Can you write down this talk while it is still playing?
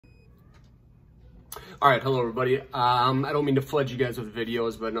All right, hello everybody. I don't mean to flood you guys with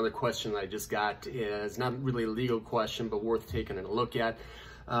videos, but another question that I just got is not really a legal question, but worth taking a look at.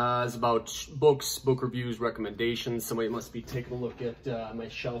 It's about books, book reviews, recommendations. Somebody must be taking a look at my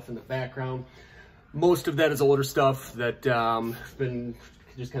shelf in the background. Most of that is older stuff that has been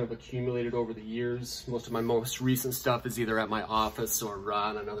just kind of accumulated over the years. Most of my most recent stuff is either at my office or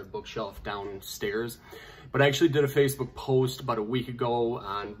on another bookshelf downstairs. But I actually did a Facebook post about a week ago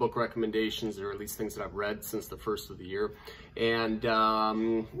on book recommendations, or at least things that I've read since the first of the year. And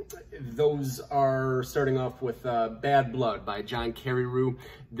those are starting off with Bad Blood by John Carreyrou.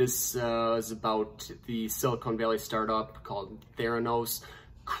 This is about the Silicon Valley startup called Theranos.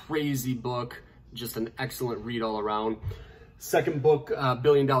 Crazy book, just an excellent read all around. Second book,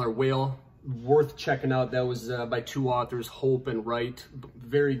 Billion Dollar Whale, worth checking out. That was by two authors, Hope and Wright.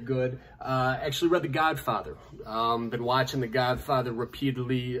 Very good. Actually read The Godfather. Been watching The Godfather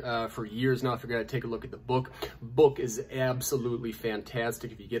repeatedly for years now. I figured I'd take a look at the book. Book is absolutely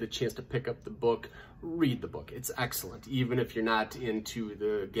fantastic. If you get a chance to pick up the book, read the book. It's excellent. Even if you're not into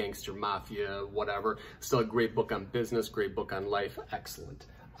the gangster mafia, whatever. Still a great book on business, great book on life. Excellent.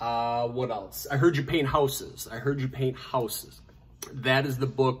 What else? I Heard You Paint Houses. I Heard You Paint Houses. That is the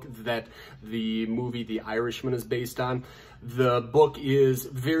book that the movie The Irishman is based on. The book is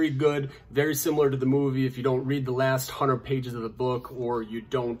very good, very similar to the movie. If you don't read the last 100 pages of the book, or you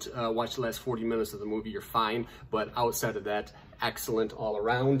don't watch the last 40 minutes of the movie, you're fine. But outside of that, excellent all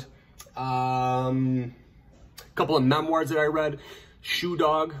around. A couple of memoirs that I read. Shoe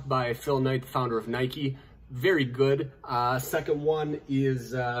Dog by Phil Knight, the founder of Nike. Very good. Second one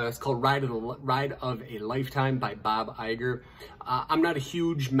is it's called Ride of a Lifetime by Bob Iger. I'm not a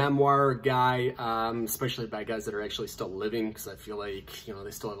huge memoir guy, especially by guys that are actually still living, because I feel like, you know,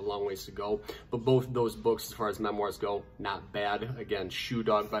 they still have a long ways to go. But both of those books, as far as memoirs go, not bad. Again, Shoe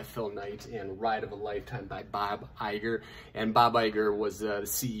Dog by Phil Knight and Ride of a Lifetime by Bob Iger. And Bob Iger was the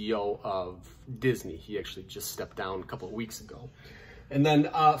CEO of Disney. He actually just stepped down a couple of weeks ago. And then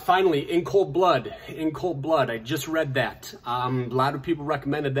finally, In Cold Blood. In Cold Blood, I just read that. A lot of people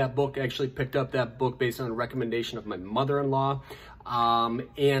recommended that book. I actually picked up that book based on a recommendation of my mother-in-law.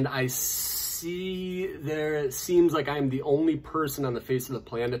 And I see it seems like I'm the only person on the face of the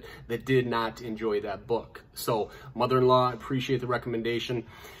planet that did not enjoy that book. So, mother-in-law, I appreciate the recommendation.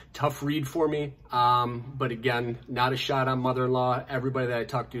 Tough read for me, but again, not a shot on mother-in-law. Everybody that I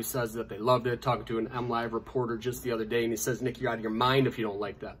talked to says that they loved it. Talking to an MLive reporter just the other day, and he says, Nick, you're out of your mind if you don't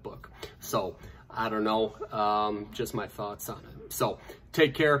like that book. So, I don't know, just my thoughts on it. So,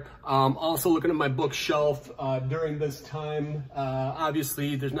 take care. Also looking at my bookshelf during this time,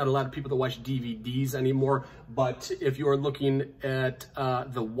 obviously there's not a lot of people that watch DVDs anymore, but if you are looking at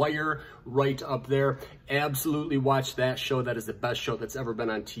The Wire right up there, absolutely watch that show. That is the best show that's ever been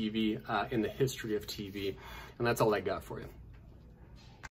on TV in the history of TV. And that's all I got for you.